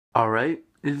Alright,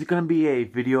 this is going to be a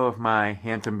video of my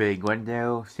Hampton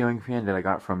Glendale ceiling fan that I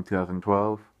got from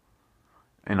 2012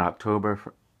 in October.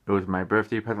 It was my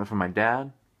birthday present from my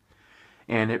dad,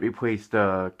 and it replaced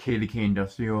the KDK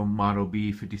Industrial Model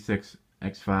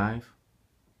B56X5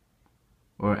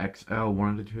 or XL, one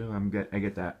of the two. I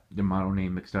get that the model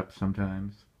name mixed up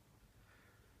sometimes.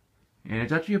 And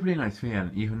it's actually a pretty nice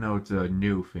fan, even though it's a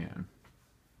new fan.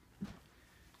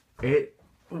 It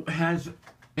has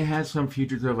it has some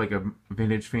features of like a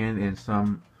vintage fan and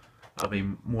some of a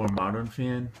more modern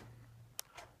fan.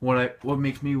 What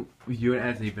makes me view it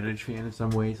as a vintage fan in some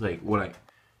ways, like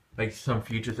some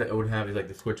features that it would have is like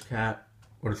the switch cap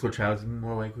or the switch housing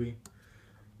more likely.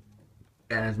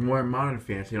 And as more modern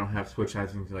fans, they don't have switch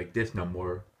housings like this no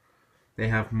more. They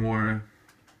have more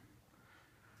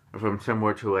from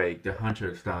similar to like the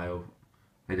Hunter style,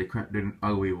 like the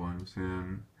ugly ones.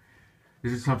 And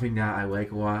this is something that I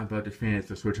like a lot about the fan. It's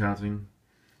the switch housing.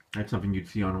 That's something you'd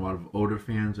see on a lot of older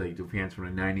fans, like the fans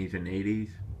from the 90s and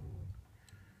 80s,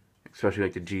 especially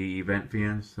like the GE vent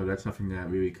fans. So that's something that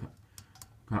really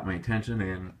caught my attention.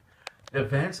 And the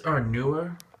vents are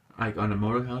newer, like on the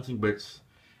motor housing, but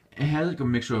it has like a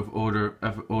mixture of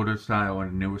older style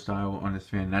and newer style on this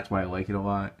fan. That's why I like it a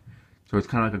lot. So it's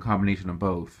kind of like a combination of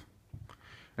both.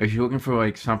 If you're looking for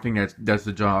like something that does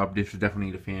the job, this is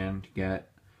definitely the fan to get,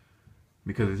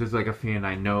 because this is like a fan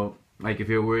I know. Like if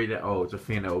you're worried that it's a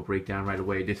fan that will break down right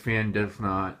away, this fan does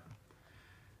not.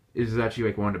 This is actually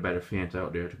like one of the better fans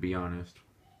out there, to be honest.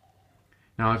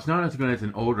 Now it's not as good as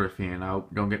an older fan. Now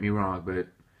don't get me wrong, but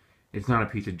it's not a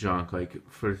piece of junk. Like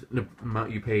for the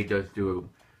amount you pay, it does do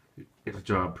its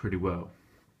job pretty well.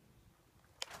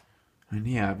 And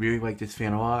yeah, I really like this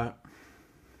fan a lot.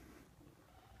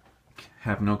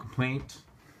 Have no complaints.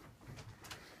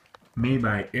 Made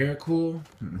by Aircool.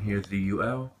 And here's the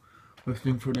UL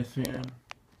listing for this fan.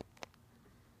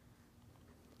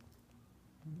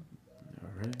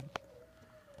 Alright.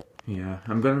 Yeah,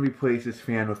 I'm gonna replace this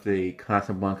fan with the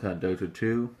Casablanca Dojo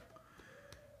 2,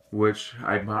 which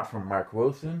I bought from Mark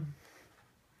Wilson.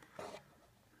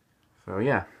 So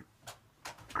yeah.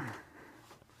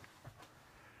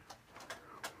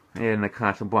 And the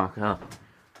Casablanca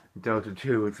Delta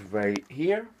 2 is right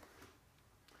here.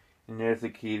 And there's the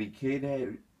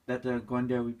KDK that the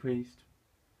Glendale replaced.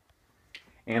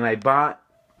 And I bought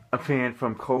a fan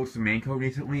from Kohl's Manco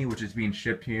recently, which is being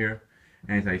shipped here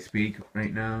as I speak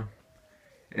right now.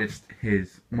 It's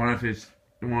one of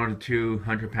the two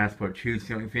Hunter Passport 2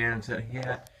 ceiling fans that he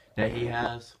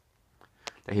has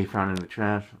that he found in the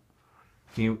trash.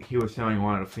 He was selling a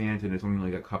lot of fans, and there's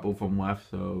only like a couple of them left.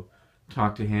 So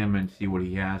talk to him and see what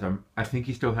he has. I think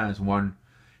he still has one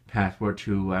Passport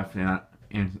 2 left, and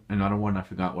another one I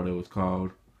forgot what it was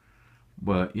called.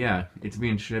 But yeah, it's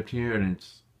being shipped here, and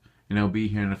it'll be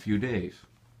here in a few days.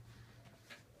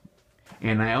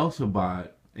 And I also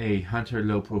bought a Hunter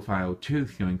Low Profile 2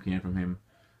 ceiling fan from him.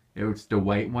 It was the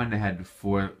white one that had the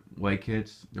 4 light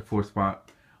kits, the 4-spot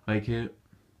light kit.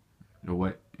 It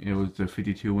was the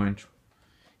 52-inch.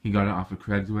 He got it off of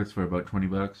Craigslist for about 20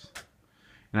 bucks.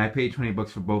 And I paid 20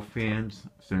 bucks for both fans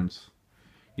since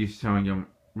he's selling them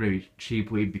really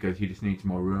cheaply because he just needs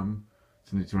more room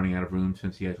since he's running out of room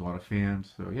since he has a lot of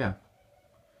fans. So yeah.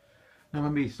 Now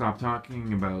let me stop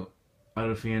talking about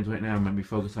other fans right now. Let me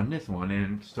focus on this one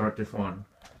and start this one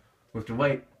with the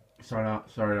light. Start off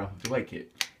with the light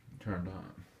kit turned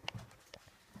on.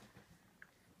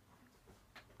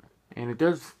 And it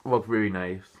does look really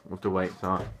nice with the lights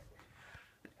on.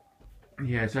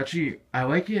 Yeah, it's actually, I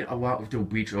like it a lot with the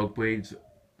bleach oak blades,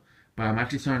 but I'm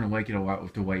actually starting to like it a lot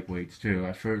with the white blades too.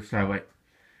 At first, I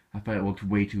thought it looked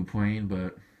way too plain,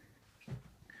 but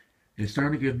it's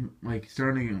starting to get I'm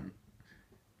starting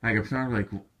like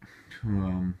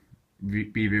to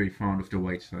be very fond of the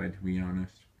white side, to be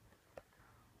honest.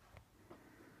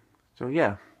 So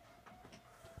yeah,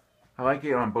 I like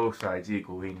it on both sides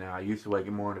equally now. I used to like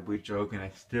it more on the bleach oak, and I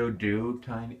still do.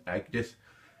 Just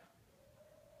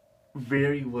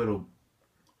very little,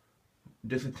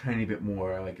 just a tiny bit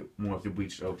more. I like it more of the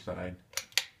bleached oak side.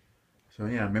 So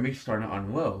yeah, maybe start it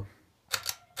on low.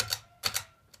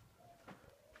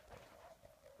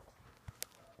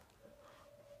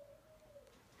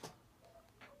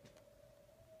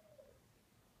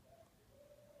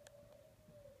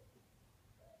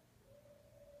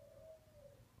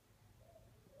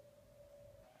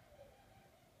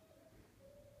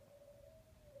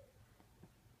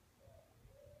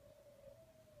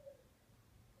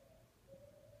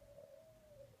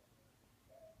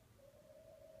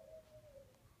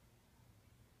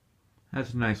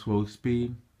 That's a nice low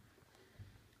speed.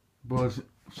 Blows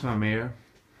some air.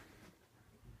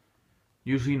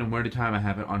 Usually in the winter time I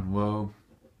have it on low,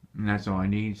 and that's all I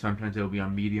need. Sometimes it'll be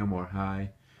on medium or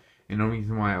high. And the only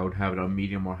reason why I would have it on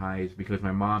medium or high is because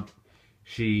my mom,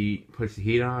 she puts the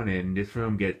heat on, and this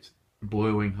room gets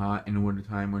boiling hot in the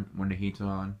wintertime when the heat's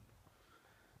on.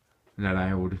 That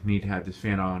I would need to have this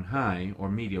fan on high or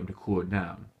medium to cool it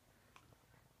down.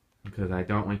 Because I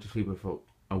don't like to sleep with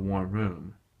a warm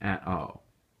room at all.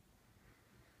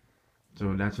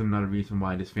 So that's another reason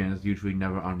why this fan is usually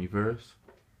never on reverse.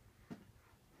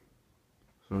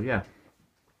 So yeah.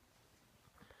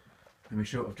 Let me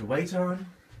show if the light's on.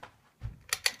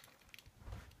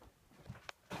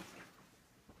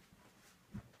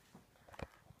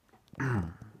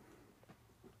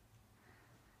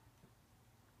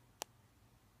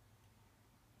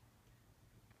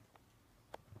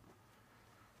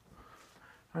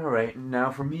 Alright,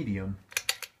 now for medium.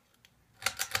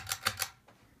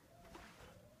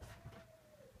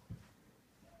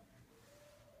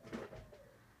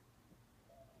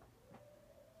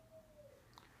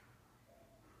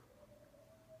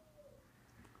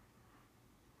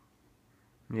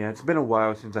 Yeah, it's been a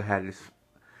while since I had this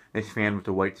fan with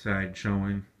the white side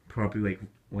showing, probably like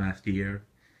last year.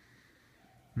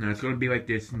 Now it's going to be like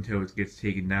this until it gets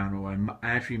taken down, or I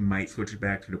actually might switch it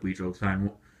back to the bleach oak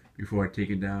sign before I take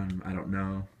it down. I don't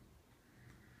know.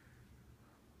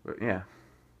 But yeah.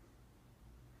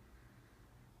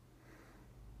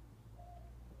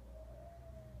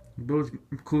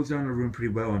 It cools down the room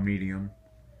pretty well on medium.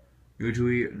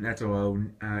 Usually that's all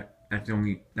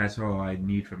that's all I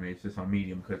need from it. It's just on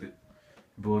medium because it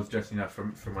blows just enough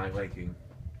for my liking.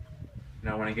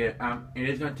 Now when I get it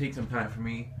is going to take some time for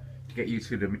me to get used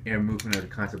to the air movement of the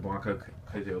Casablanca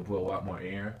because it will blow a lot more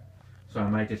air. So I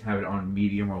might just have it on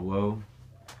medium or low.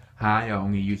 High, I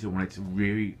only use it when it's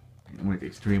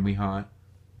extremely hot,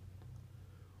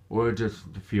 or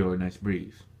just to feel a nice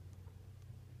breeze.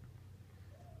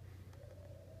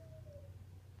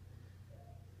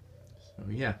 So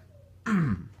yeah. Let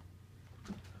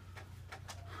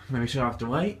me shut off the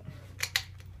light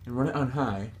and run it on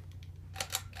high.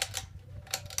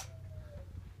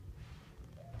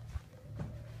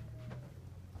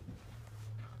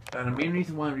 And the main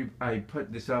reason why I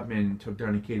put this up and took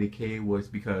down the KDK was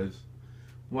because,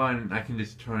 one, I can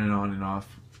just turn it on and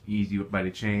off easy by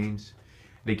the chains.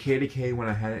 The KDK, when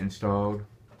I had it installed,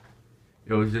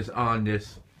 it was just on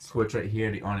this switch right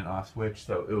here, the on and off switch,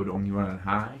 so it would only run on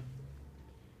high.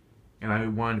 And I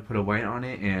wanted to put a light on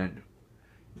it, and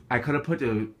I could have put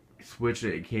the switch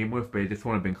that it came with, but it just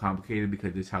would have been complicated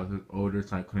because this house is older,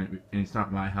 so I couldn't, and it's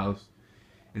not my house,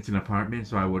 it's an apartment,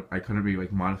 so I couldn't really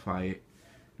like modify it,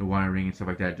 the wiring and stuff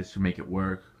like that, just to make it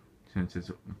work, since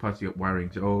it's, plus the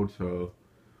wiring's old. So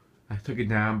I took it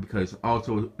down because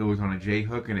also it was on a J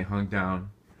hook and it hung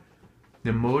down.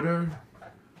 The motor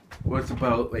was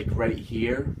about like right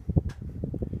here,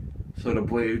 so the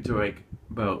blades are like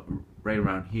about right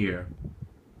around here,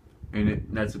 and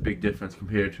that's a big difference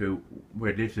compared to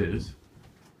where this is.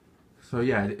 So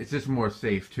yeah, it's just more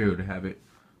safe too to have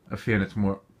a fan that's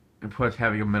more, and plus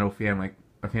having a metal fan, like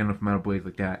a fan with metal blades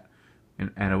like that, and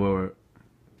at a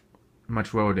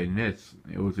much lower than this,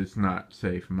 it was just not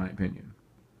safe in my opinion.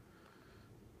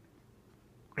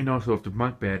 And also, if the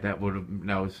bunk bed, it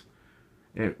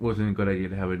wasn't a good idea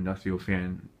to have an industrial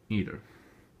fan either.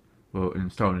 Well,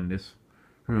 installed in this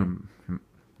room. But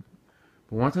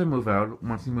once we move out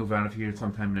of here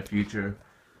sometime in the future,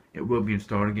 it will be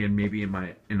installed again, maybe in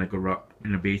a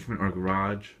basement or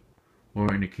garage,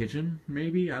 or in the kitchen,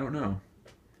 maybe, I don't know.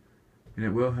 And it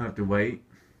will have to wait.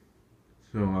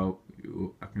 So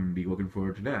I can be looking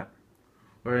forward to that.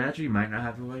 Or it actually might not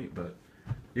have to wait, but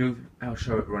I'll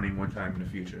show it running one time in the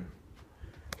future.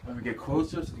 Let me get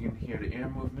closer so you can hear the air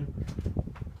movement.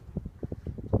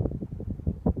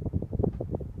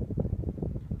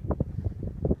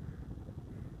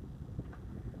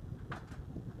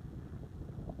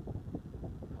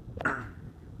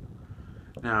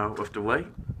 Now with the light.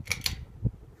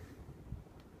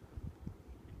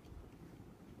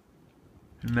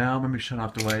 Now let me shut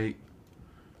off the light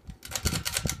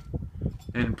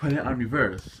and put it on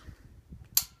reverse.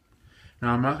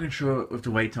 Now I'm not going to show it with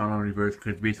the lights on reverse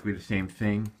because it's basically the same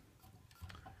thing.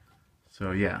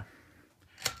 So yeah.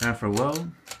 Now for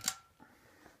low.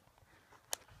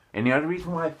 And the other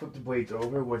reason why I flipped the blades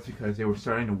over was because they were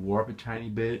starting to warp a tiny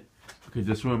bit. Because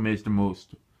this room is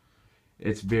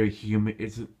it's very humid.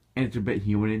 It's a bit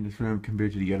humid in this room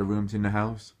compared to the other rooms in the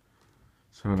house.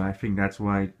 So I think that's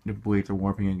why the blades are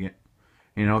warping again.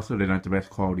 And also they're not the best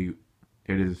quality.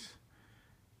 It is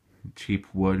cheap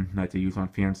wood that they use on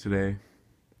fans today.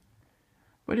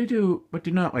 But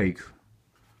they're not like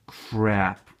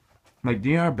crap. Like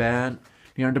they are bad.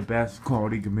 They aren't the best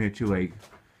quality compared to like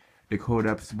the Code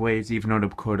Up blades, even though the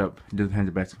Code Up doesn't have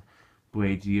the best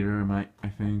blades either, I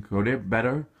think. Or they're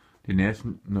better than this,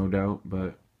 no doubt,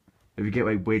 but if you get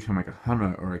like blades from like a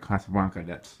Hunter or a Casablanca,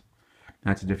 that's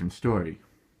a different story.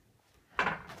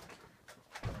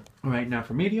 Alright, now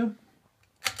for medium.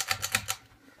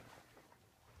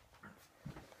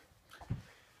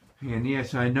 And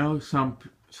yes, I know some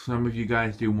of you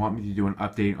guys do want me to do an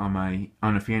update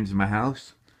on the fans in my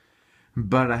house,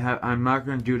 but I'm not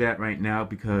going to do that right now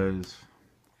because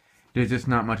there's just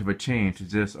not much of a change.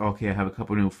 It's just okay. I have a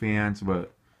couple new fans,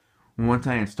 but once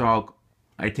I install,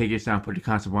 I take this down, put the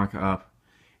Casablanca up,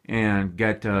 and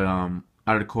get out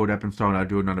of the Code Up installed. I'll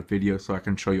do another video so I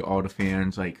can show you all the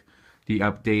fans, like the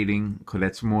updating, because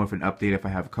that's more of an update if I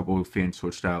have a couple of fans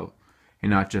switched out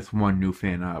and not just one new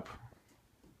fan up.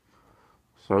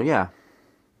 So yeah.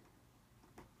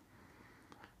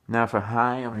 Now for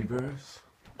high on reverse.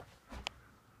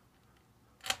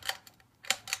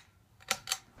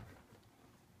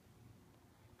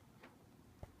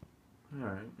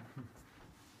 Alright.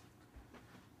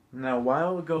 Now a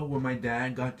while ago when my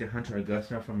dad got the Hunter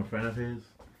Augusta from a friend of his,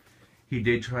 he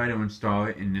did try to install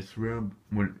it in this room.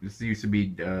 When this used to be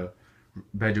the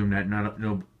bedroom that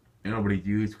nobody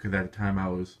used, because at the time I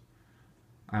was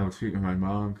sleeping with my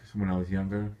mom when I was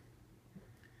younger.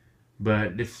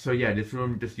 But this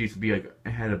room just used to be like,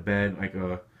 it had a bed, like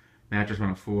a mattress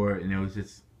on the floor, and it was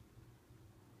just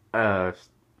a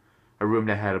room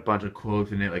that had a bunch of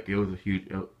clothes in it. Like it was a huge.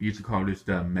 Used to call this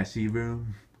the messy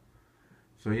room.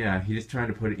 So yeah, he just tried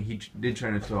to put it. He did try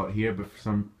to install it here, but for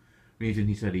some reason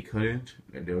he said he couldn't.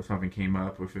 There was something came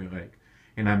up with it, like,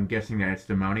 and I'm guessing that it's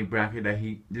the mounting bracket that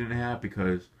he didn't have,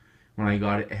 because when I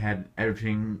got it, it had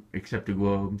everything except the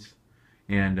globes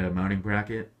and a mounting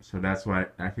bracket. So that's why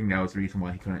I think that was the reason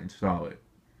why he couldn't install it.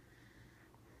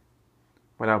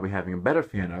 But I'll be having a better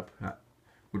fan up,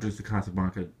 which is the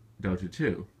Casablanca Delta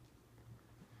 2.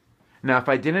 Now, if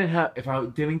I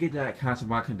didn't get that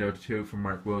Casablanca Delta 2 from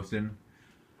Mark Wilson,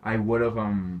 I would have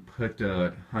put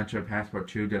the Hunter Passport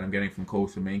 2 that I'm getting from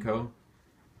Coastal Manco.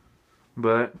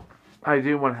 But I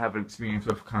do want to have an experience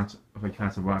with a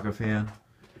Casablanca fan.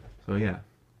 So yeah.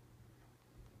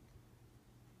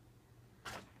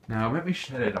 Now let me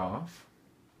shut it off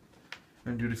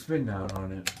and do the spin down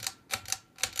on it.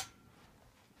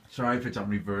 Sorry if it's on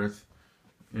reverse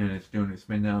and it's doing a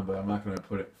spin down, but I'm not going to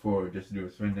put it forward just to do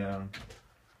a spin down.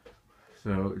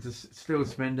 So it's just still a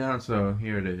spin down, so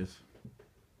here it is.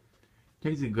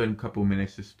 Takes a good couple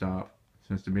minutes to stop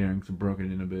since the bearings are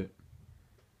broken in a bit.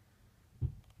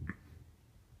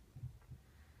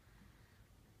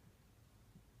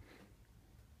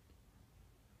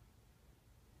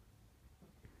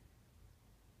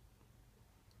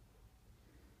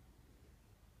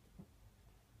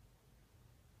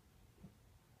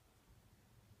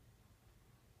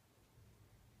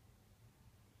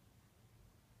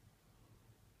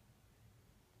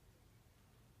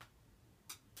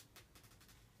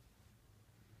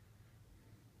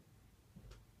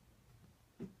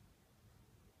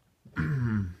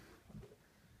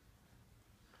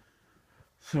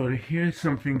 So here's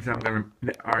some things that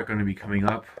are gonna be coming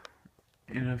up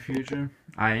in the future.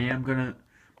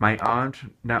 My aunt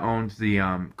that owns the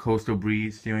Coastal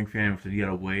Breeze ceiling fan with the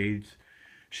yellow blades,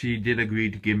 she did agree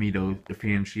to give me the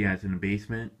fans she has in the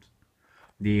basement.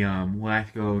 The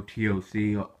Lasco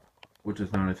TOC, which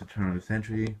is known as the Turn of the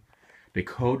Century, the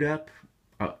Codep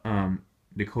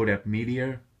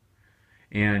Meteor,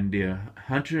 and the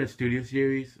Hunter Studio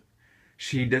Series.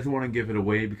 She doesn't want to give it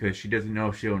away because she doesn't know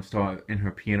if she'll install it in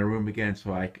her piano room again.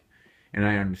 And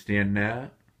I understand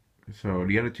that. So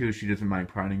the other two she doesn't mind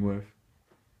parting with.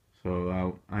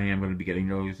 So I am going to be getting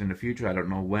those in the future. I don't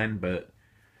know when, but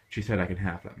she said I can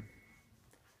have them.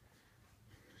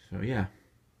 So yeah.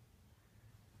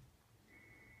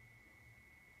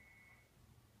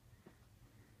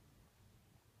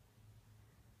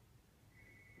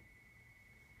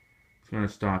 It's going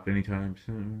to stop anytime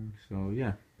soon. So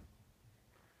yeah.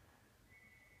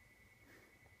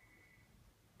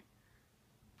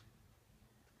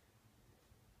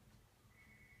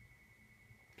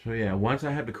 So yeah, once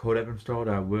I have the Code Up installed,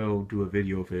 I will do a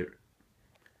video of it.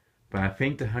 But I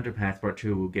think the Hunter Passport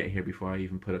 2 will get here before I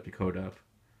even put up the Code Up.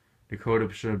 The Code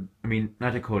Up should, I mean,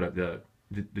 not the Code Up, the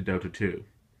Delta 2.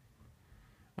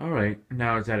 Alright,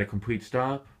 now is that a complete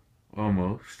stop?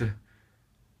 Almost.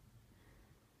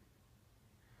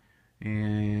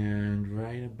 And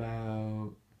right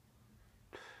about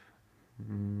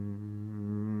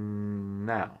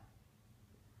now.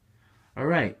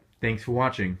 Alright, thanks for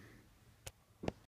watching.